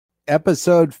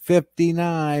Episode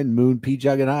 59, Moon,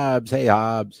 Pjugg, and Hobbs. Hey,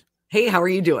 Hobbs. Hey, how are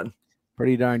you doing?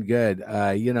 Pretty darn good.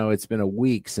 It's been a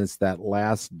week since that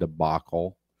last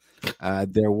debacle.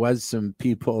 There was some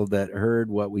people that heard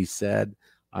what we said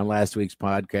on last week's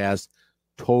podcast,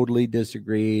 totally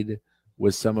disagreed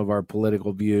with some of our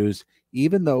political views,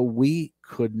 even though we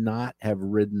could not have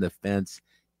ridden the fence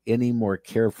any more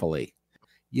carefully.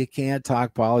 You can't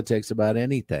talk politics about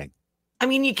anything. I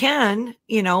mean, you can,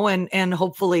 and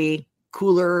hopefully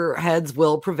cooler heads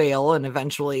will prevail and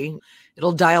eventually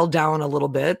it'll dial down a little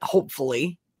bit,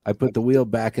 hopefully. I put the wheel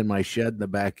back in my shed in the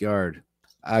backyard.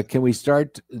 Can we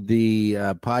start the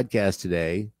podcast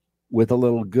today with a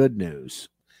little good news?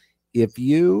 If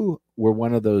you were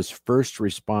one of those first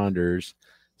responders,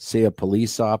 say a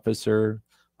police officer,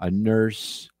 a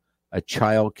nurse, a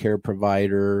child care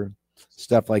provider,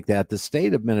 stuff like that, the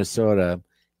state of Minnesota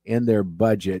in their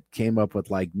budget came up with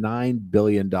like $9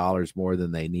 billion more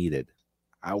than they needed.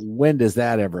 When does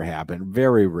that ever happen?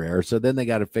 Very rare. So then they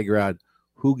got to figure out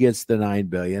who gets the $9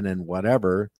 billion and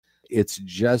whatever. It's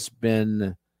just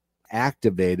been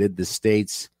activated, the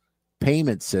state's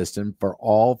payment system for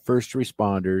all first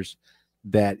responders,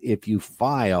 that if you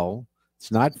file,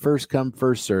 it's not first come,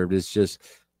 first served. It's just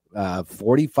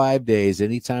 45 days.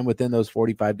 Anytime within those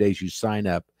 45 days you sign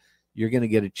up, you're going to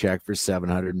get a check for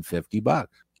 $750.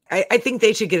 I think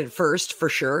they should get it first for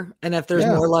sure. And if there's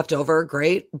more left over,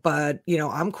 great. But,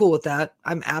 I'm cool with that.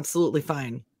 I'm absolutely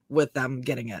fine with them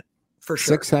getting it for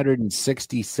sure.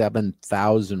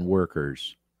 667,000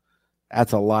 workers.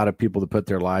 That's a lot of people to put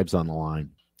their lives on the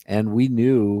line. And we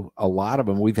knew a lot of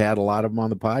them. We've had a lot of them on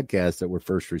the podcast that were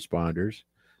first responders.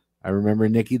 I remember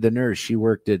Nikki, the nurse, she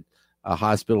worked at a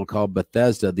hospital called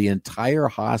Bethesda. The entire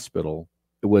hospital,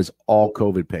 it was all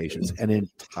COVID patients, an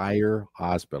entire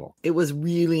hospital. It was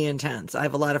really intense. I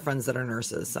have a lot of friends that are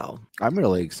nurses, so. I'm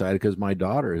really excited because my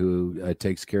daughter, who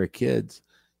takes care of kids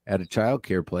at a child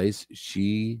care place,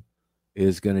 she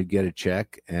is going to get a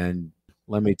check. And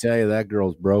let me tell you, that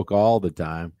girl's broke all the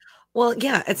time. Well,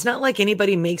 yeah, it's not like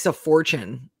anybody makes a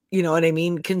fortune. You know what I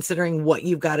mean? Considering what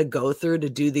you've got to go through to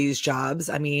do these jobs.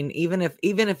 I mean, even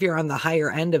if you're on the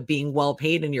higher end of being well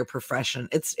paid in your profession,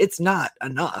 it's not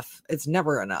enough. It's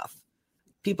never enough.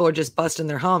 People are just busting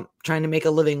their hump, trying to make a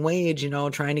living wage,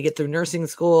 trying to get through nursing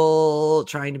school,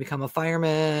 trying to become a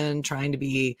fireman, trying to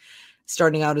be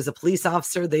starting out as a police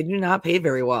officer. They do not pay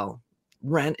very well.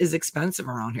 Rent is expensive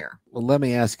around here. Well, let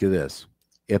me ask you this.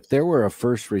 If there were a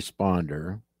first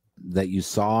responder that you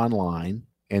saw online,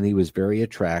 and he was very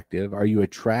attractive, are you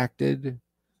attracted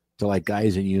to like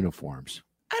guys in uniforms?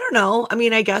 I don't know. I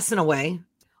mean, I guess in a way.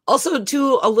 Also,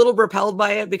 too, a little repelled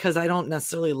by it because I don't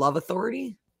necessarily love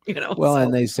authority. Well,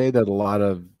 and they say that a lot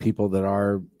of people that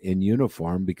are in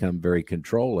uniform become very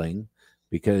controlling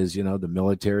because, the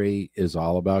military is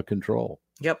all about control.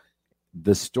 Yep.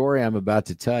 The story I'm about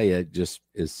to tell you just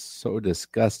is so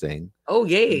disgusting. Oh,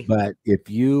 yay. But if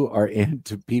you are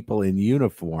into people in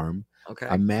uniform, okay.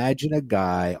 Imagine a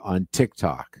guy on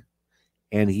TikTok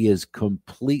and he is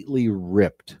completely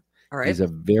ripped. All right. He's a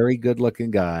very good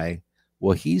looking guy.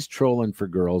 Well, he's trolling for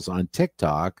girls on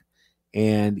TikTok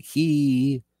and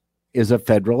he is a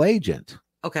federal agent.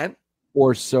 Okay.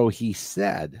 Or so he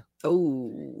said.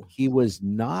 Oh. He was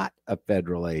not a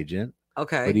federal agent.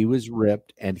 Okay. But he was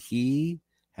ripped and he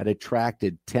had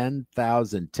attracted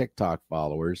 10,000 TikTok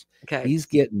followers. Okay. He's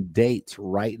getting dates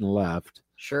right and left.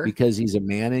 Sure. Because he's a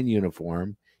man in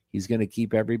uniform. He's going to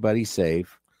keep everybody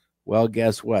safe. Well,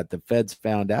 guess what? The feds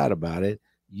found out about it.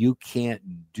 You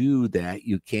can't do that.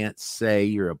 You can't say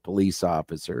you're a police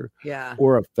officer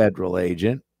or a federal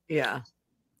agent. Yeah.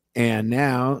 And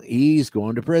now he's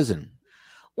going to prison.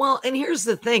 Well, and here's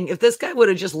the thing. If this guy would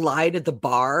have just lied at the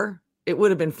bar, it would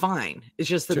have been fine. It's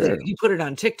just that you put it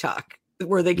on TikTok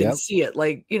where they can see it.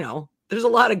 Like, there's a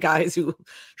lot of guys who,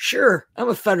 sure, I'm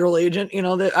a federal agent.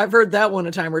 That I've heard that one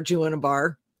a time or two in a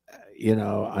bar.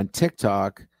 On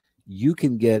TikTok, you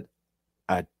can get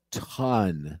a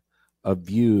ton of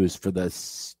views for the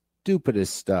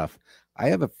stupidest stuff. I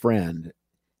have a friend,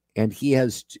 and he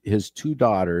has his two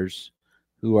daughters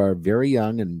who are very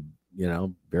young and,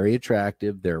 very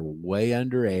attractive. They're way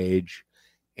underage,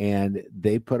 and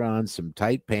they put on some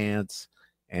tight pants,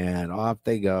 and off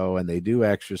they go, and they do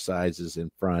exercises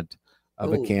in front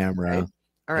of a camera. Okay.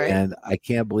 All right. And I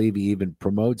can't believe he even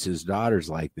promotes his daughters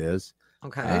like this.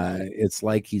 Okay. It's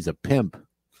like he's a pimp,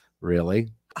 really.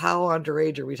 How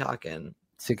underage are we talking?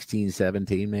 16,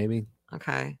 17, maybe.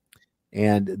 Okay.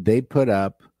 And they put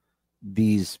up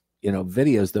these,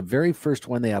 videos. The very first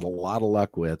one they had a lot of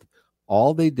luck with.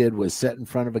 All they did was sit in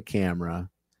front of a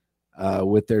camera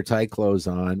with their tight clothes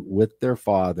on with their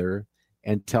father.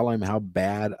 and tell him how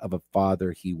bad of a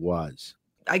father he was.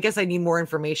 I guess I need more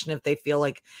information if they feel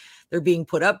like they're being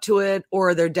put up to it,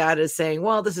 or their dad is saying,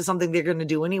 well, this is something they're going to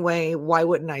do anyway. Why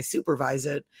wouldn't I supervise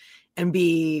it and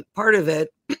be part of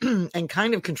it and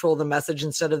kind of control the message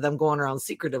instead of them going around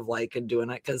secretive like and doing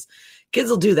it? Because kids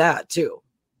will do that too.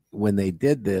 When they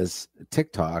did this,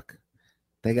 TikTok,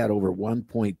 they got over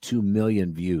 1.2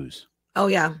 million views. Oh,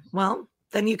 yeah. Well,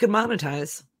 then you can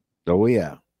monetize. Oh,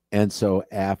 yeah. And so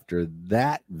after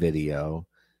that video,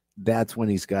 that's when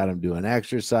he's got them doing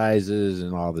exercises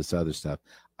and all this other stuff.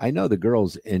 I know the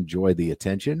girls enjoy the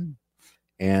attention,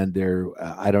 and they're,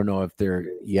 I don't know if they're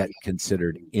yet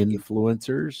considered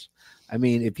influencers. I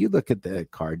mean, if you look at the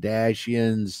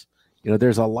Kardashians,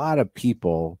 there's a lot of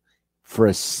people for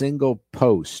a single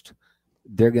post,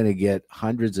 they're going to get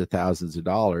hundreds of thousands of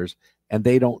dollars, and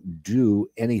they don't do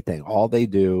anything. All they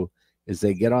do is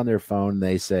they get on their phone and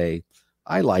they say,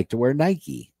 I like to wear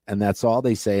Nike. And that's all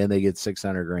they say. And they get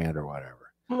 600 grand or whatever.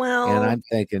 Well, and I'm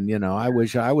thinking, I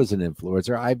wish I was an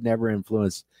influencer. I've never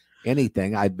influenced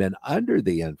anything. I've been under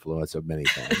the influence of many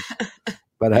things,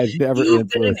 but I've never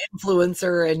influenced. An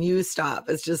influencer and you stop.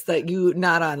 It's just that you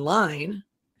not online.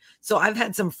 So I've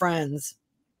had some friends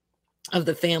of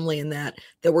the family in that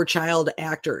were child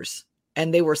actors,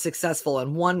 and they were successful.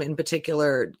 And one in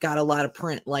particular got a lot of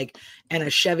print, and a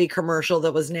Chevy commercial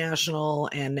that was national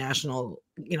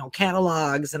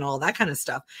catalogs and all that kind of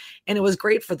stuff. And it was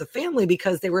great for the family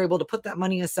because they were able to put that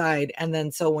money aside. And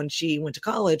then, so when she went to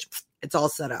college, it's all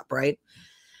set up, right?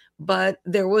 But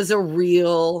there was a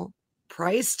real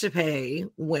price to pay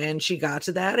when she got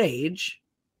to that age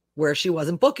where she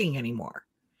wasn't booking anymore.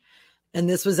 And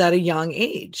this was at a young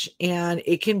age, and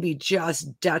it can be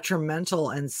just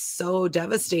detrimental and so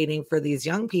devastating for these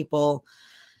young people,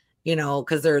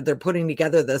 because they're putting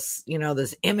together this,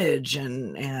 this image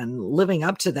and living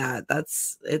up to that.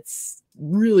 It's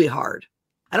really hard.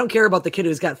 I don't care about the kid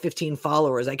who's got 15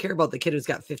 followers. I care about the kid who's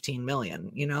got 15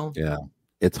 million, Yeah.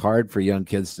 It's hard for young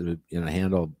kids to,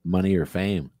 handle money or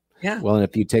fame. Yeah. Well, and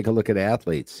if you take a look at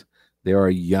athletes, there are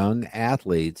young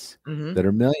athletes that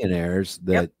are millionaires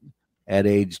that at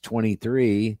age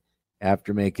 23,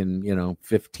 after making,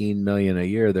 15 million a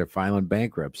year, they're filing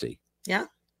bankruptcy. Yeah.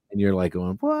 And you're like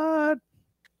going, what?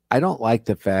 I don't like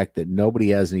the fact that nobody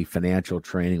has any financial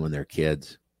training when they're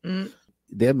kids.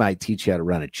 They might teach you how to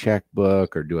run a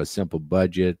checkbook or do a simple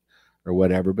budget or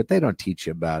whatever, but they don't teach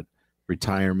you about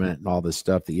retirement and all the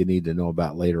stuff that you need to know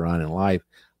about later on in life.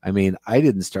 I mean, I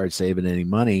didn't start saving any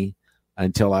money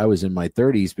until I was in my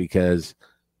 30s because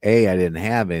A, I didn't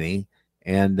have any.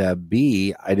 And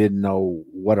B, I didn't know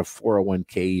what a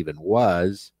 401k even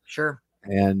was. Sure.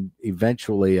 And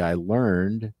eventually I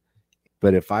learned.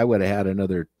 But if I would have had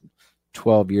another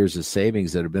 12 years of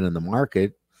savings that have been in the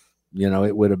market,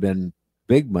 it would have been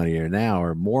big money or now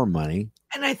or more money.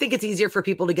 And I think it's easier for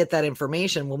people to get that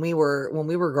information. When we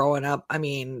were growing up, I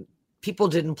mean, people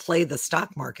didn't play the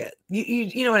stock market.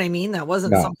 You know what I mean? That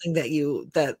wasn't something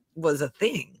that was a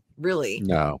thing. Really.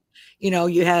 No.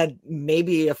 You had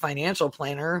maybe a financial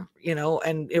planner,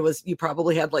 and you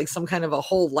probably had some kind of a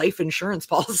whole life insurance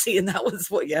policy, and that was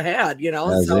what you had,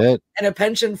 That's it. And a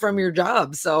pension from your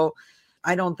job. So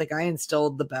I don't think I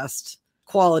instilled the best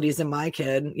qualities in my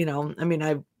kid. I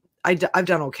mean, I've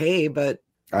done okay, but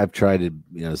I've tried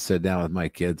to, sit down with my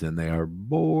kids and they are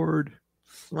bored.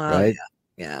 Well, right.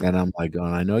 Yeah. And I'm like,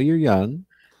 I know you're young.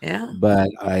 Yeah. But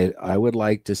I would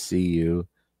like to see you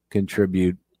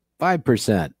contribute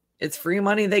 5%. It's free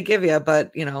money they give you,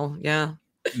 but yeah.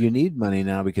 You need money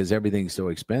now because everything's so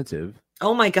expensive.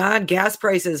 Oh my God, gas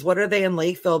prices. What are they in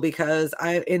Lakeville? Because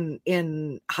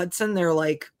in Hudson, they're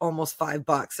almost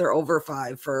 $5. They're over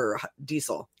 $5 for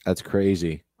diesel. That's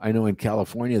crazy. I know in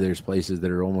California, there's places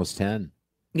that are almost 10.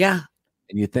 Yeah.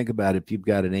 And you think about it, if you've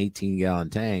got an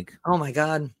 18-gallon tank. Oh my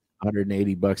God.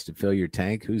 $180 to fill your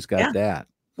tank. Who's got that?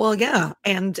 Well, yeah.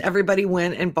 And everybody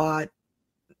went and bought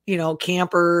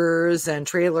campers and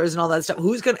trailers and all that stuff.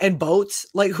 And boats,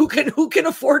 who can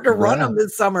afford to run them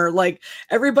this summer?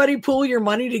 Everybody pool your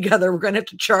money together. We're going to have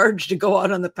to charge to go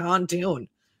out on the pontoon.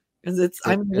 Because it's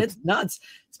nuts,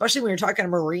 especially when you're talking a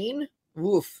marine.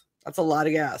 Oof, that's a lot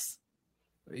of gas.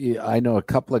 Yeah, I know a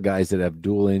couple of guys that have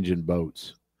dual engine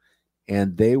boats,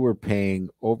 and they were paying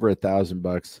over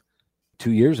 $1,000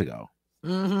 2 years ago.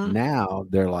 Now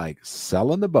they're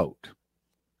selling the boat.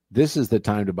 This is the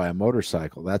time to buy a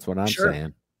motorcycle. That's what I'm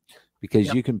saying.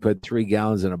 Because you can put 3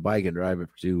 gallons in a bike and drive it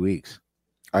for 2 weeks.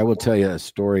 I will tell you a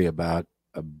story about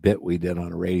a bit we did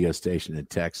on a radio station in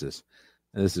Texas.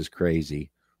 And this is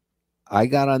crazy. I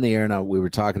got on the air and we were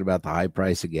talking about the high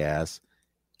price of gas.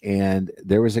 And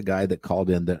there was a guy that called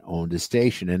in that owned a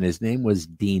station, and his name was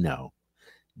Dino.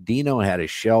 Dino had a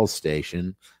Shell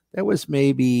station that was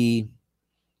maybe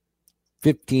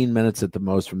 15 minutes at the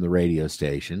most from the radio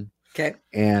station. Okay.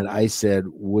 And I said,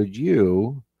 would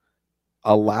you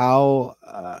allow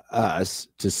us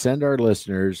to send our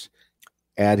listeners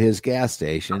at his gas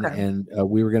station? Okay. And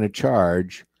we were going to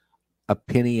charge a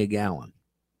penny a gallon.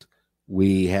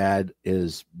 We had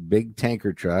his big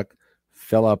tanker truck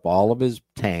fill up all of his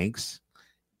tanks.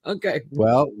 Okay.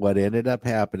 Well, what ended up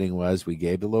happening was we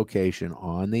gave the location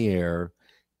on the air,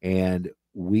 and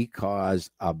we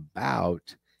caused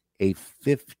about a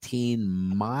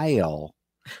 15-mile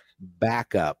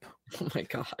backup Oh my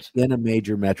God. in a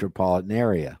major metropolitan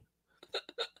area.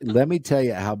 Let me tell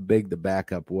you how big the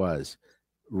backup was.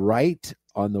 Right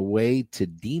on the way to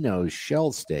Dino's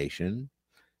Shell station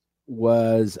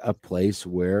was a place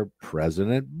where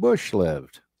President Bush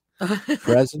lived.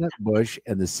 President Bush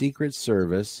and the Secret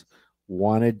Service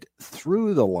wanted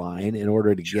through the line in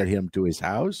order to get him to his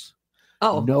house.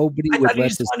 Oh, nobody I would thought he let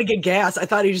just this. wanted to get gas. I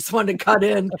thought he just wanted to cut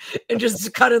in and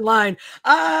just cut in line.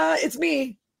 It's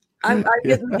me. I'm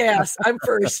getting gas. I'm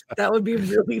first. That would be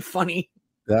really funny.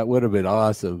 That would have been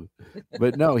awesome.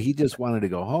 But no, he just wanted to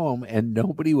go home, and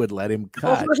nobody would let him No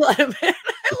one cut. would let him in. I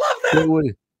love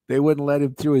that. They wouldn't let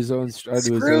him through his own street.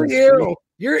 Screw you.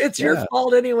 It's Yeah. your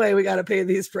fault anyway. We got to pay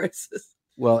these prices.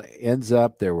 Well, it ends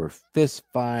up there were fist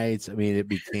fights. I mean, it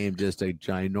became just a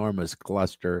ginormous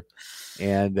cluster,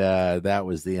 and that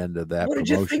was the end of that What did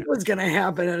promotion. you think was going to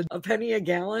happen? A penny a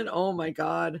gallon? Oh my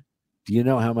God. Do you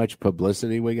know how much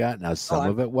publicity we got? Now, some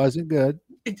of it wasn't good,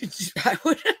 I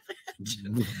would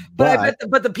imagine.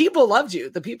 But the people loved you.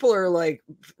 The people are like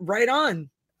right on.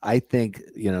 I think,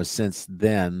 since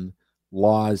then,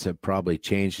 laws have probably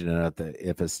changed enough that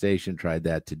if a station tried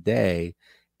that today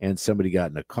and somebody got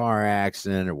in a car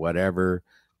accident or whatever,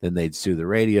 then they'd sue the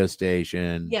radio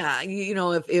station. Yeah,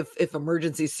 if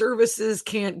emergency services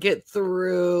can't get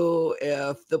through,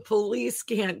 if the police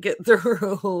can't get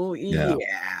through, yeah,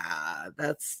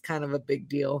 that's kind of a big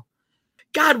deal.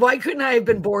 God, why couldn't I have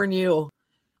been born you?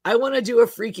 I want to do a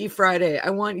Freaky Friday. I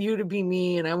want you to be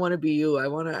me, and I want to be you. I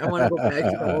want to go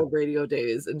back to the old radio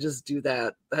days and just do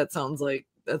that. That sounds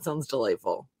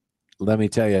delightful. Let me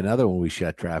tell you another one we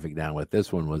shut traffic down with.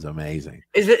 This one was amazing.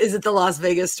 Is it the Las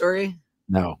Vegas story?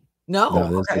 No.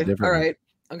 No. This is a different All one. right.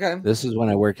 Okay. This is when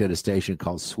I worked at a station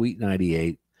called Sweet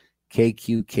 98,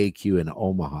 KQ in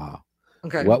Omaha.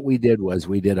 Okay. What we did was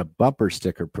we did a bumper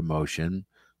sticker promotion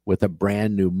with a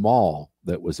brand new mall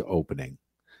that was opening.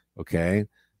 Okay.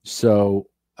 So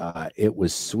it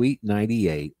was Sweet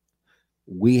 98.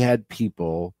 We had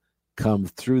people come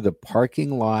through the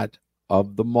parking lot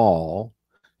of the mall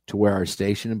to where our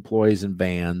station employees and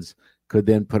vans could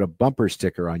then put a bumper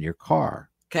sticker on your car.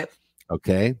 Okay.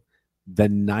 Okay. The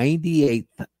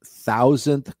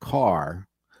 98,000th car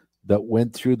that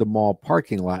went through the mall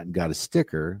parking lot and got a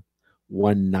sticker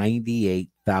won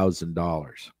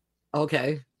 $98,000.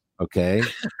 Okay. Okay.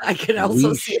 I can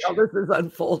also see how this is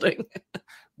unfolding.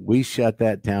 We shut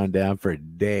that town down for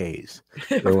days.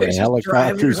 There were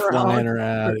helicopters flying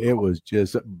around. It was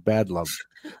just bedlam,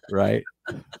 right?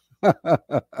 And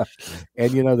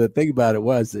the thing about it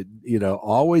was that,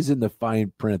 always in the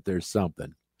fine print, there's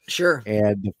something. Sure.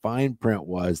 And the fine print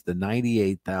was the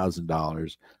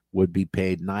 $98,000 would be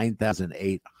paid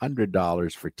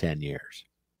 $9,800 for 10 years.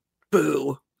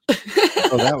 Boo.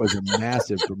 Oh, that was a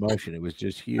massive promotion. It was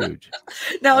just huge.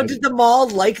 Now, did the mall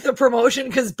like the promotion?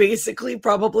 Because basically,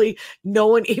 probably no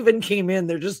one even came in.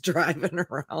 They're just driving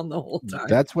around the whole time.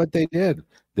 That's what they did.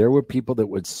 There were people that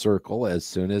would circle as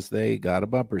soon as they got a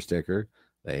bumper sticker.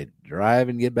 They'd drive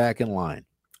and get back in line.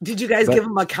 Did you guys give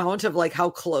them a count of like how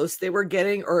close they were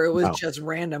getting, or it was just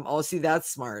random? Oh, see, that's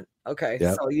smart. Okay,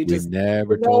 yep. So you just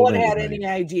never no told one anybody. had any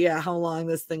idea how long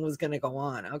this thing was going to go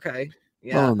on. Okay,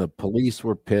 yeah. Well, and the police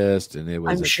were pissed, and it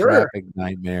was traffic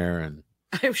nightmare. And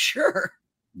I'm sure.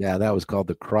 Yeah, that was called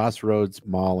the Crossroads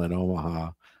Mall in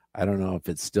Omaha. I don't know if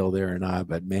it's still there or not,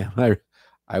 but man,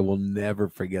 I will never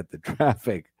forget the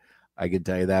traffic. I can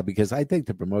tell you that, because I think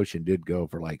the promotion did go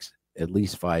for like at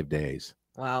least 5 days.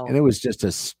 Wow. And it was just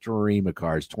a stream of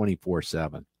cars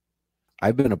 24/7.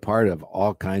 I've been a part of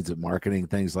all kinds of marketing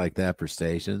things like that for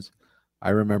stations. I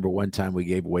remember one time we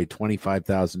gave away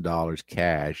 $25,000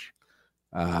 cash,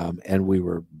 and we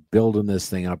were building this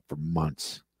thing up for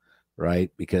months,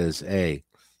 right? Because, hey,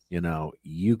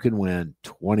 you can win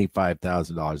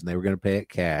 $25,000, and they were going to pay it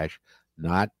cash,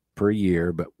 not per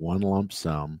year, but one lump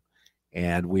sum.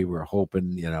 And we were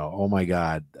hoping, oh my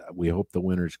God, we hope the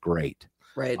winner's great.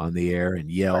 Right. On the air, and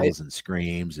yells and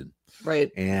screams, and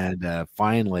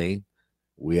finally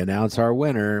we announce our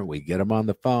winner. We get him on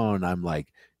the phone. I'm like,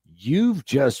 you've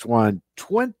just won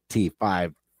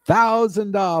 $25,000.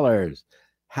 $1,000.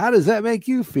 How does that make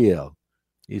you feel?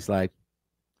 He's like,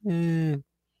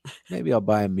 maybe I'll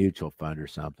buy a mutual fund or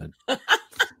something.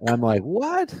 And I'm like,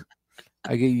 what?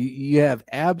 I go, you have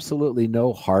absolutely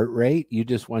no heart rate. You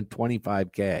just won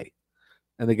 25K.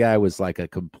 And the guy was like a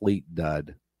complete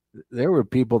dud. There were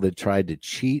people that tried to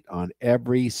cheat on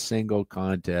every single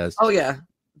contest. Oh, yeah.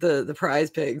 The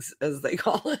prize pigs, as they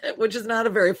call it, which is not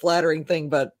a very flattering thing,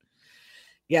 but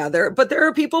yeah, there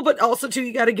are people, but also too,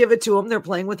 you got to give it to them. They're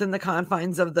playing within the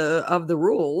confines of the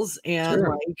rules. And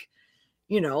Sure. like,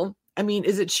 I mean,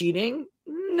 is it cheating?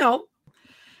 No.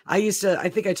 I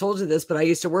think I told you this, but I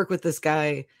used to work with this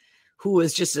guy who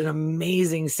was just an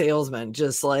amazing salesman,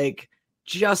 just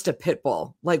a pit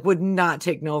bull, like would not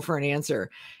take no for an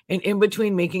answer. And in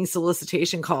between making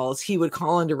solicitation calls, he would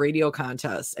call into radio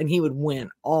contests and he would win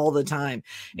all the time.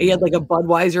 And he had like a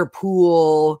Budweiser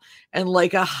pool and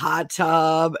like a hot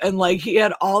tub. And like he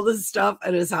had all this stuff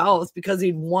at his house because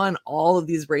he'd won all of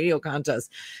these radio contests.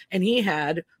 And he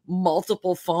had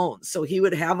multiple phones. So he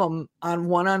would have them on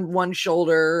one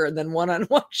shoulder and then one on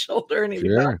one shoulder. And he'd be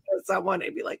talking to someone.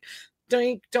 He'd be like,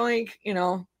 doink, doink,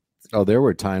 Oh, there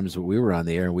were times when we were on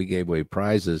the air and we gave away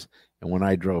prizes. And when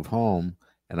I drove home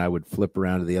and I would flip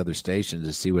around to the other stations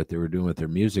to see what they were doing with their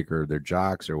music or their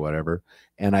jocks or whatever,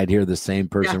 and I'd hear the same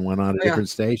person went on a different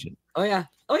station. Oh, yeah.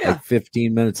 Oh, yeah. Like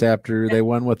 15 minutes after they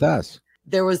won with us.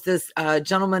 There was this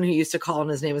gentleman who used to call,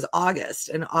 and his name was August.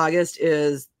 And August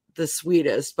is the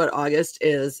sweetest, but August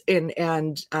is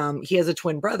and he has a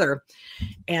twin brother.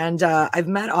 And I've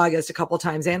met August a couple of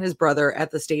times and his brother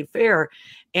at the state fair,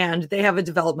 and they have a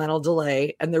developmental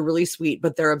delay and they're really sweet,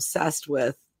 but they're obsessed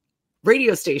with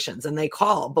radio stations and they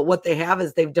call. But what they have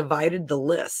is they've divided the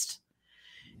list.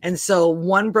 And so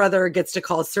one brother gets to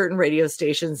call certain radio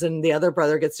stations and the other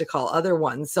brother gets to call other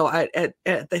ones. So at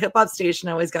the hip hop station,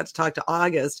 I always got to talk to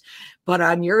August, but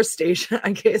on your station,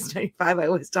 on KS95, I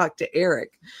always talk to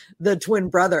Eric, the twin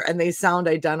brother, and they sound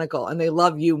identical and they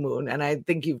love you, Moon. And I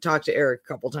think you've talked to Eric a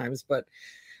couple times, but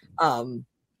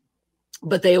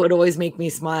they would always make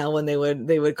me smile when they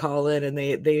would call in, and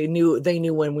they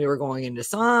knew when we were going into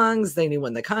songs. They knew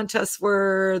when the contests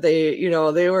were. They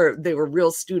were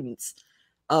real students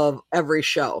of every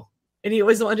show. And he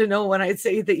always wanted to know when I'd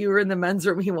say that you were in the men's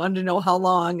room, he wanted to know how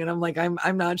long. And I'm like, I'm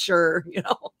not sure,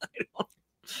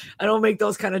 I don't make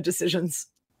those kind of decisions.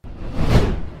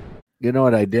 You know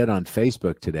what I did on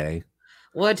Facebook today?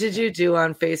 What did you do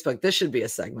on Facebook? This should be a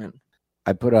segment.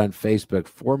 I put on Facebook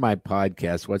for my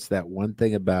podcast, what's that one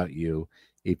thing about you?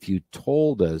 If you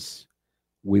told us,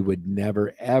 we would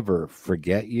never, ever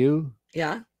forget you.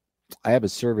 Yeah. I have a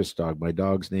service dog. My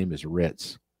dog's name is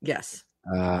Ritz. Yes.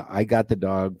 I got the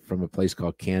dog from a place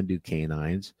called Can Do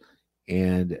Canines,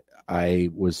 and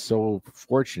I was so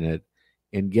fortunate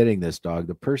in getting this dog.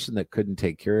 The person that couldn't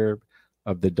take care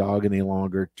of the dog any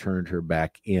longer turned her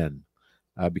back in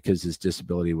because his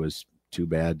disability was too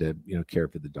bad to care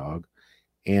for the dog.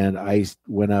 And I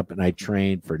went up and I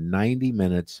trained for 90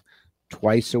 minutes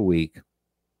twice a week,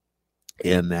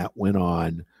 and that went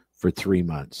on for 3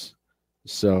 months.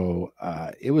 So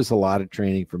it was a lot of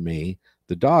training for me.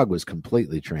 The dog was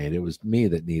completely trained. It was me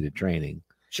that needed training.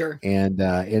 Sure. And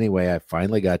anyway, I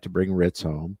finally got to bring Ritz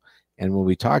home. And when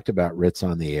we talked about Ritz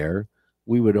on the air,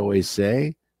 we would always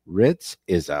say, Ritz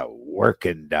is a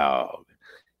working dog.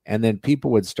 And then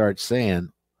people would start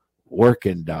saying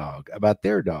working dog about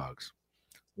their dogs.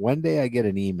 One day I get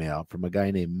an email from a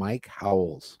guy named Mike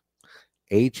Howells,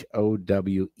 Howells,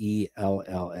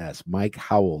 Mike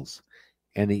Howells.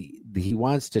 And he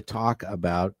wants to talk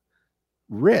about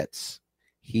Ritz.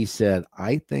 He said,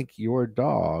 I think your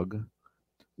dog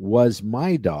was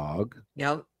my dog.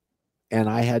 Yep. And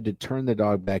I had to turn the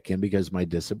dog back in because of my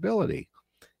disability.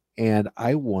 And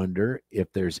I wonder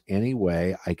if there's any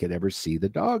way I could ever see the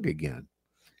dog again.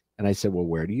 And I said, well,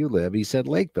 where do you live? He said,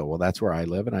 Lakeville. Well, that's where I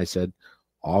live. And I said,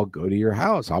 I'll go to your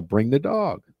house. I'll bring the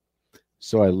dog.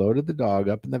 So I loaded the dog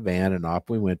up in the van and off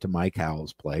we went to Mike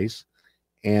Howell's place.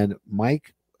 And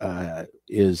Mike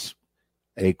is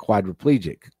a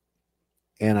quadriplegic.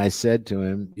 And I said to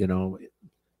him,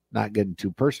 not getting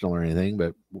too personal or anything,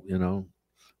 but,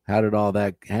 how did all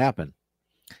that happen?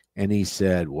 And he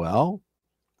said, well,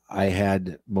 I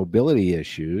had mobility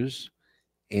issues,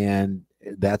 and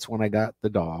that's when I got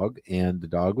the dog, and the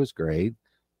dog was great.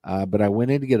 But I went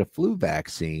in to get a flu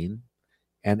vaccine.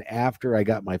 And after I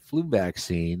got my flu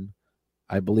vaccine,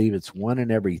 I believe it's 1 in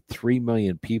every 3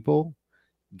 million people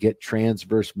get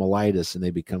transverse myelitis and they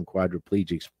become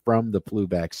quadriplegics from the flu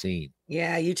vaccine.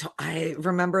 Yeah, I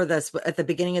remember this at the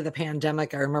beginning of the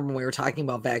pandemic. I remember when we were talking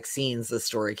about vaccines, the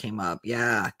story came up.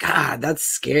 Yeah, God, that's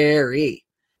scary.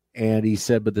 And he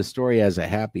said, but the story has a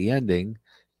happy ending.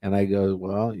 And I go,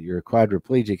 well, you're a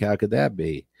quadriplegic. How could that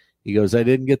be? He goes, I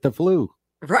didn't get the flu.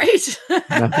 Right.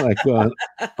 And I'm like, going,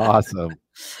 awesome.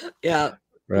 Yeah.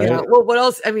 Right. Yeah. Well, what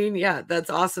else? I mean, yeah, that's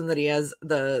awesome that he has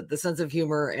the sense of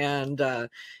humor, and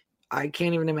I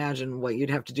can't even imagine what you'd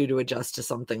have to do to adjust to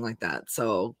something like that.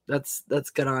 So that's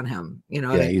good on him. You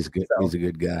know, Yeah, he's good. So, he's a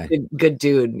good guy. Good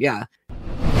dude. Yeah.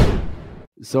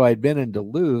 So I'd been in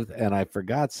Duluth and I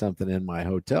forgot something in my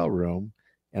hotel room,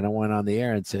 and I went on the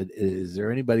air and said, is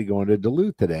there anybody going to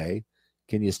Duluth today?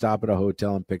 Can you stop at a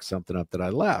hotel and pick something up that I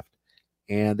left?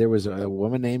 And there was a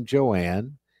woman named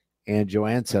Joanne, and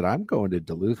Joanne said, I'm going to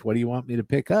Duluth. What do you want me to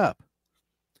pick up?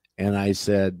 And I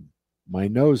said, my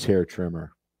nose hair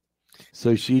trimmer.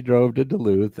 So she drove to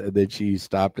Duluth, and then she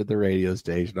stopped at the radio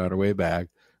station on her way back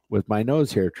with my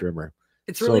nose hair trimmer.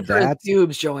 It's really for his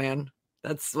pubes, Joanne.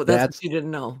 That's what you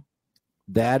didn't know.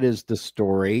 That is the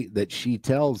story that she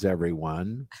tells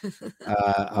everyone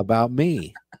about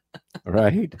me,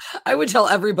 right? I would tell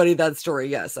everybody that story.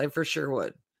 Yes, I for sure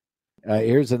would.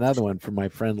 Here's another one from my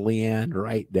friend Leanne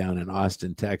Wright down in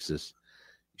Austin, Texas.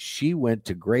 She went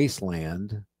to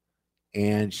Graceland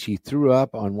and she threw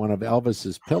up on one of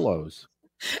Elvis's pillows.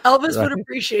 Elvis would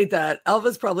appreciate that.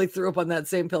 Elvis probably threw up on that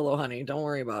same pillow, honey. Don't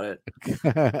worry about it.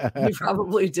 He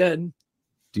probably did.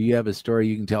 Do you have a story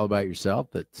you can tell about yourself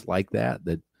that's like that?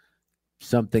 That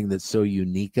something that's so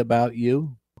unique about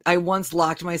you? I once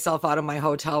locked myself out of my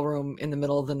hotel room in the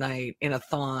middle of the night in a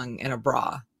thong and a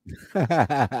bra.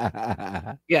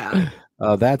 Yeah.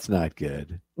 Oh, that's not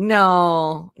good.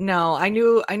 No. I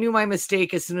knew my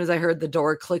mistake as soon as I heard the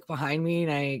door click behind me,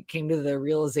 and I came to the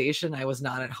realization I was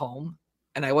not at home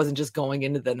and I wasn't just going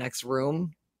into the next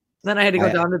room. Then I had to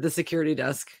go down to the security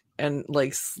desk and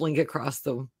like slink across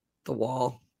the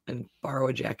wall and borrow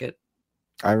a jacket.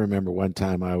 I remember one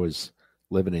time I was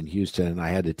living in Houston and I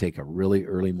had to take a really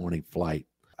early morning flight.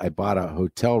 I bought a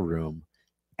hotel room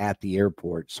at the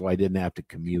airport so I didn't have to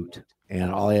commute.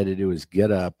 And all I had to do was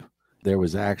get up. There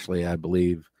was actually, I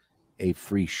believe, a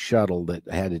free shuttle that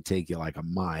had to take you like a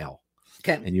mile.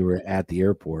 Okay. And you were at the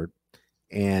airport.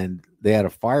 And they had a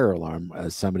fire alarm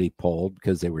somebody pulled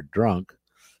because they were drunk.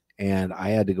 And I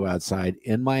had to go outside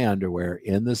in my underwear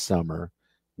in the summer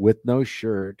with no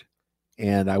shirt.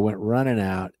 And I went running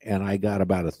out and I got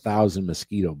about 1,000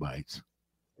 mosquito bites,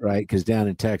 right? Because down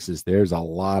in Texas, there's a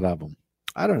lot of them.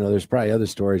 I don't know. There's probably other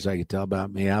stories I could tell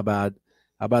about me. How about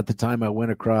the time I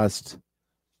went across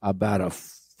about a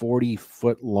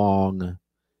 40-foot long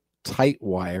tight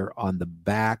wire on the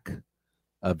back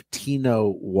of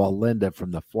Tino Walinda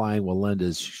from the Flying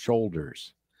Walinda's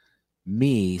shoulders.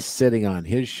 Me sitting on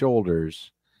his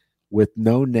shoulders with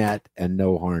no net and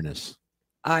no harness.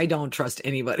 I don't trust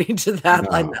anybody to that,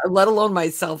 no. Let alone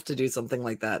myself to do something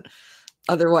like that.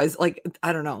 Otherwise, like,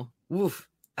 I don't know. Oof.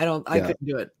 I couldn't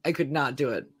do it. I could not do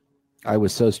it. I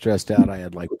was so stressed out. I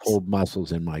had like pulled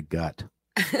muscles in my gut.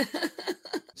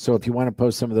 So if you want to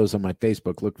post some of those on my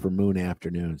Facebook, look for Moon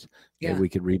Afternoons. Yeah. Maybe we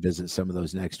could revisit some of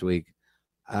those next week.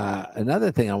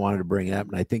 Another thing I wanted to bring up,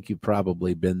 and I think you've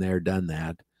probably been there, done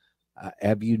that.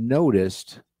 Have you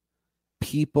noticed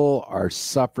people are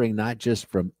suffering not just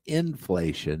from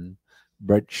inflation,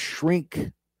 but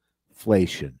shrinkflation?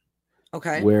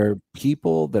 Okay. Where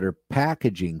people that are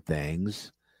packaging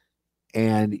things,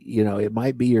 and, you know, it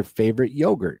might be your favorite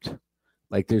yogurt.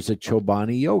 Like there's a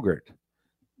Chobani yogurt.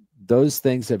 Those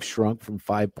things have shrunk from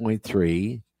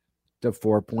 5.3 to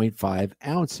 4.5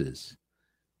 ounces.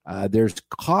 There's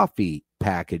coffee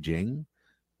packaging.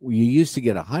 You used to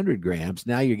get 100 grams.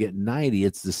 Now you're getting 90.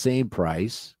 It's the same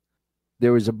price.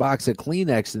 There was a box of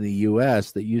Kleenex in the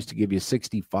U.S. that used to give you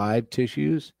 65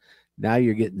 tissues. Now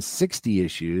you're getting 60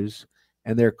 issues.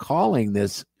 And they're calling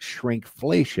this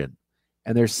shrinkflation.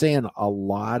 And they're saying a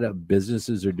lot of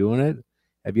businesses are doing it.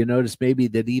 Have you noticed maybe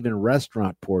that even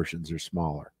restaurant portions are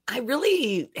smaller? I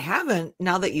really haven't,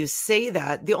 now that you say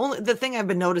that. The thing I've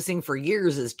been noticing for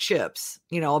years is chips.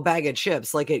 You know, a bag of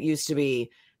chips. Like it used to be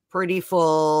pretty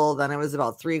full. Then it was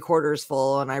about 3/4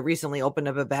 full. And I recently opened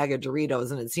up a bag of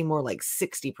Doritos and it seemed more like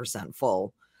 60%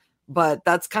 full. But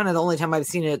that's kind of the only time I've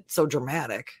seen it so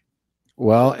dramatic.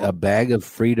 Well, a bag of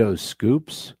Frito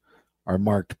scoops are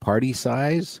marked party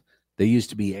size. They used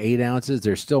to be 8 ounces.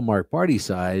 They're still marked party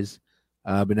size,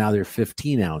 but now they're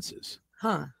 15 ounces.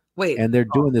 Huh. Wait. And they're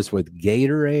doing this with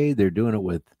Gatorade. They're doing it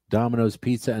with Domino's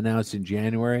Pizza, announced in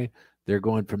January. They're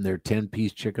going from their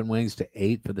 10-piece chicken wings to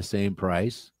 8 for the same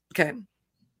price. Okay.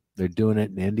 They're doing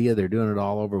it in India. They're doing it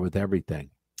all over with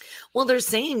everything. Well, they're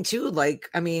saying too, like,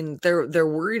 I mean, they're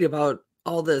worried about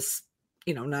all this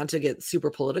not to get super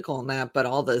political on that, but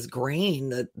all this grain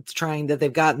that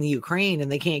they've got in the Ukraine,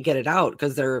 and they can't get it out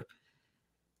because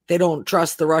they don't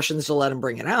trust the Russians to let them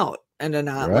bring it out and to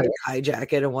not like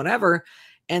hijack it and whatever.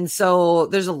 And so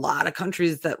there's a lot of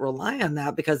countries that rely on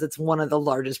that because it's one of the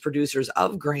largest producers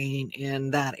of grain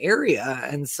in that area.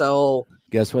 And so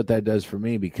guess what that does for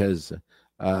me? Because,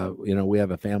 we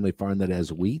have a family farm that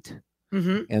has wheat,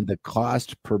 and the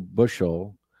cost per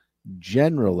bushel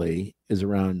generally is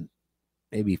around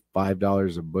maybe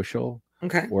 $5 a bushel.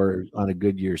 Okay. Or on a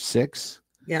good year, $6.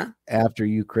 Yeah. After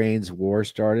Ukraine's war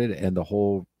started and the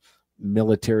whole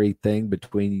military thing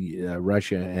between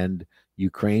Russia and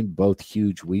Ukraine, both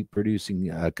huge wheat producing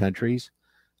countries,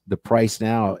 the price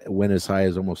now went as high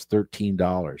as almost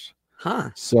 $13.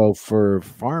 So for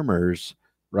farmers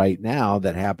right now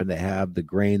that happen to have the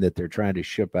grain that they're trying to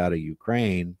ship out of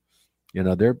Ukraine,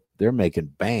 they're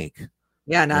making bank.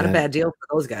 Yeah, not a bad deal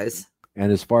for those guys.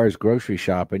 And as far as grocery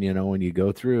shopping, when you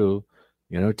go through,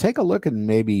 take a look and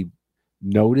maybe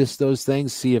notice those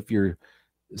things, see if you're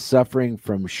suffering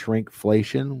from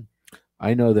shrinkflation.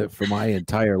 I know that for my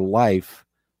entire life,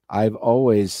 I've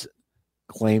always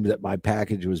claimed that my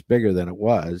package was bigger than it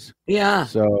was. Yeah.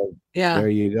 So there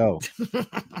you go.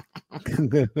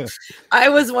 I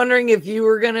was wondering if you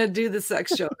were going to do the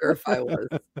sex joke or if I was.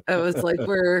 I was like,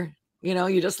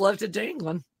 you just left it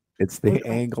dangling. It's the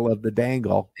angle of the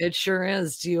dangle. It sure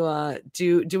is. Do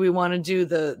we want to do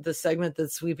the segment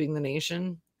that's sweeping the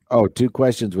nation? Oh, 2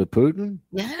 questions with Putin?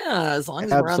 Yeah, as long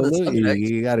as we're on the subject.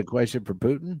 You got a question for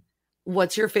Putin?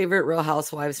 What's your favorite Real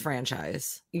Housewives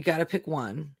franchise? You got to pick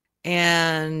one.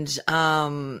 And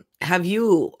have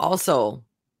you also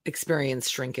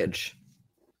experienced shrinkage?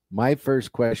 My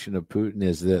first question of Putin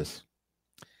is this.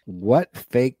 What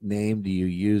fake name do you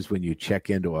use when you check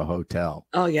into a hotel?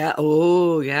 Oh, yeah.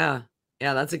 Oh, yeah.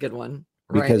 Yeah, that's a good one.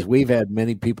 Because we've had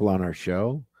many people on our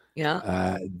show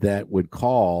that would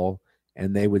call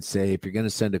and they would say, if you're going to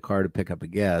send a car to pick up a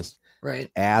guest,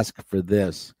 ask for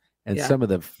this. And some of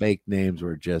the fake names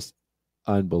were just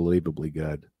unbelievably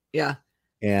good. Yeah.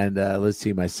 And let's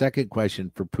see, my second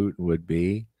question for Putin would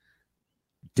be,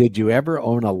 did you ever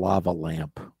own a lava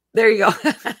lamp? There you go.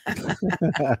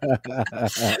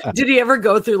 Did he ever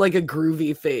go through like a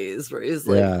groovy phase where he's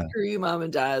like, screw you, mom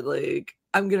and dad, like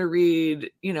I'm gonna read,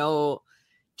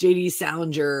 JD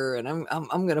Salinger, and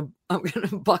I'm gonna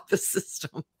buck the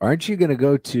system. Aren't you gonna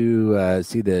go to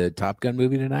see the Top Gun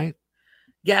movie tonight?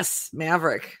 Yes,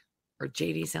 Maverick or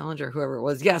JD Salinger, whoever it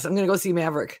was. Yes, I'm gonna go see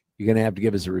Maverick. You're gonna have to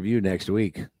give us a review next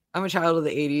week. I'm a child of the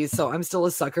 80s, so I'm still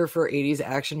a sucker for 80s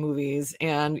action movies.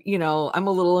 And, I'm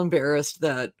a little embarrassed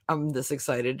that I'm this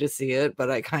excited to see it,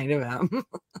 but I kind of am.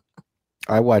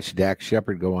 I watched Dax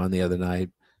Shepard go on the other night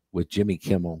with Jimmy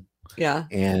Kimmel. Yeah.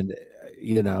 And,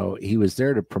 he was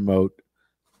there to promote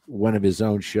one of his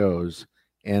own shows.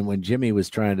 And when Jimmy was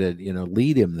trying to,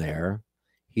 lead him there,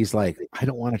 he's like, I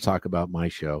don't want to talk about my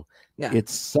show. Yeah. It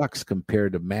sucks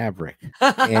compared to Maverick.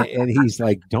 and he's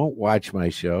like, don't watch my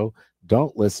show.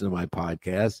 Don't listen to my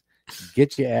podcast.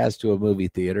 Get your ass to a movie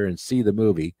theater and see the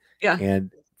movie. Yeah.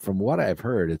 And from what I've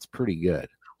heard, it's pretty good.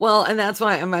 Well, and that's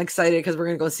why I'm excited because we're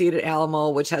going to go see it at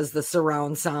Alamo, which has the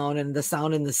surround sound and the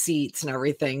sound in the seats and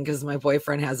everything. Because my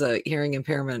boyfriend has a hearing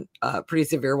impairment, pretty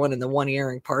severe one in the one ear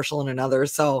and partial in another.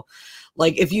 So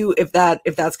like if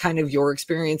that's kind of your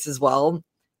experience as well,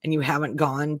 and you haven't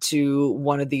gone to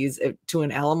one of these, to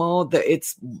an Alamo,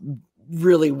 it's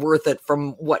really worth it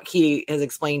from what he has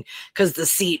explained, because the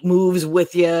seat moves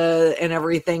with you and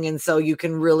everything, and so you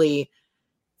can really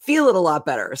feel it a lot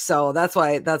better. So that's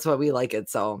why we like it.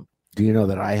 So do you know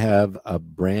that I have a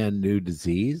brand new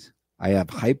disease? I have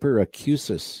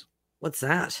hyperacusis. What's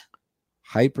that?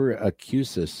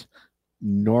 Hyperacusis.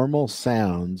 Normal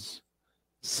sounds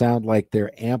sound like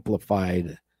they're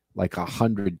amplified like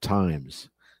 100 times.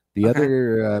 The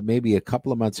other maybe a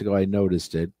couple of months ago I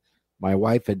noticed it. My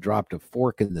wife had dropped a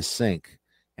fork in the sink,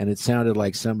 and it sounded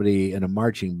like somebody in a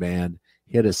marching band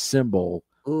hit a cymbal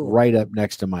right up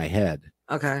next to my head.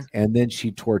 Okay. And then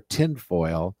she tore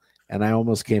tinfoil, and I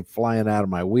almost came flying out of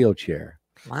my wheelchair.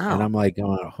 Wow. And I'm like,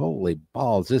 holy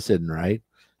balls, this isn't right.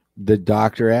 The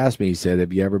doctor asked me, he said,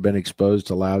 have you ever been exposed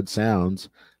to loud sounds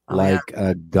like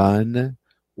a gun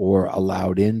or a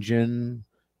loud engine?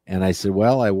 And I said,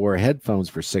 well, I wore headphones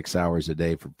for 6 hours a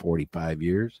day for 45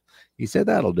 years. He said,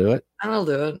 that'll do it. That'll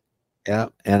do it. Yeah.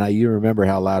 And you remember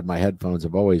how loud my headphones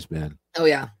have always been. Oh,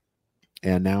 yeah.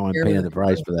 And now I'm paying the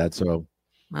price for that. So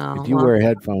if you wear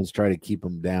headphones, try to keep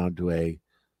them down to a,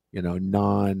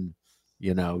 non,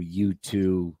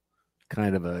 U2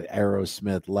 kind of a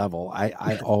Aerosmith level.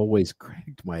 I always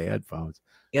cranked my headphones.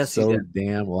 Yes, so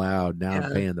damn loud. Now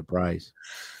I'm paying the price.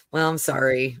 Well, I'm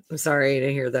sorry. I'm sorry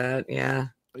to hear that. Yeah.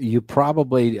 You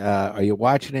probably are you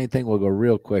watching anything? We'll go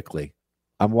real quickly.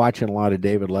 I'm watching a lot of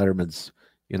David Letterman's.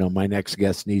 My next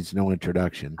guest needs no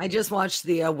introduction. I just watched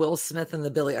the Will Smith and the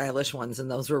Billie Eilish ones,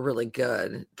 and those were really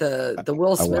good. The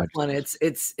Will Smith one,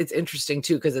 it's interesting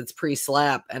too, because it's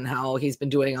pre-slap and how he's been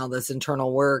doing all this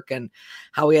internal work and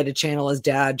how he had to channel his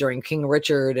dad during King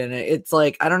Richard, and it's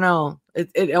like, I don't know,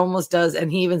 it almost does. And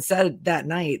he even said that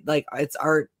night, like, it's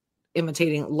art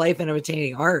imitating life and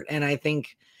imitating art, and I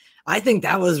think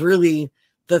that was really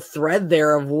the thread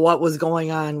there of what was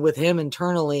going on with him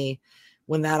internally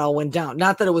when that all went down.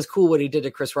 Not that it was cool what he did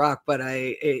to Chris Rock, but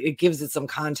it gives it some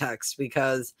context,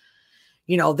 because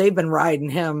they've been riding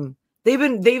him. They've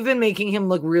been making him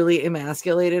look really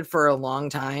emasculated for a long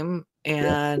time.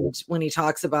 And when he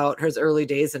talks about his early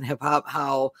days in hip hop,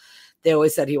 how they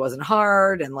always said he wasn't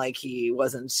hard and like he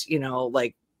wasn't,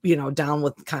 down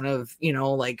with kind of,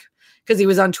 like, because he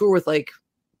was on tour with like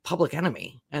Public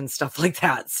Enemy and stuff like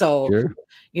that. So Sure.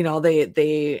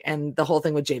 They and the whole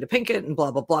thing with Jada Pinkett and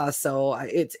blah blah blah. So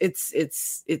it's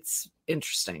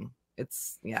interesting.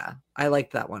 I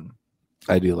like that one.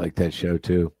 I do like that show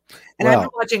too. And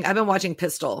I've been watching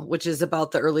Pistol, which is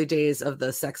about the early days of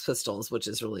the Sex Pistols, which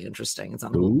is really interesting. It's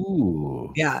on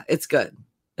Ooh. Yeah, it's good.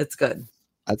 It's good.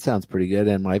 That sounds pretty good.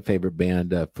 And my favorite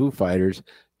band, Foo Fighters,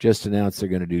 just announced they're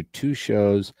going to do 2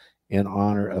 shows in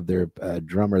honor of their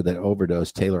drummer that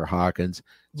overdosed, Taylor Hawkins.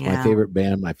 It's my favorite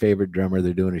band, my favorite drummer.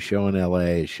 They're doing a show in LA,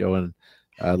 a show in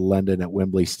London at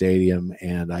Wembley Stadium.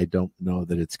 And I don't know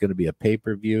that it's going to be a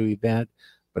pay-per-view event,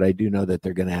 but I do know that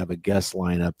they're going to have a guest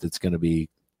lineup that's going to be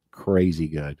crazy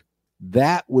good.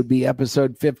 That would be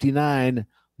episode 59,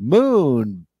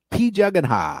 Moon, Pjugg and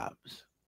Hobbs.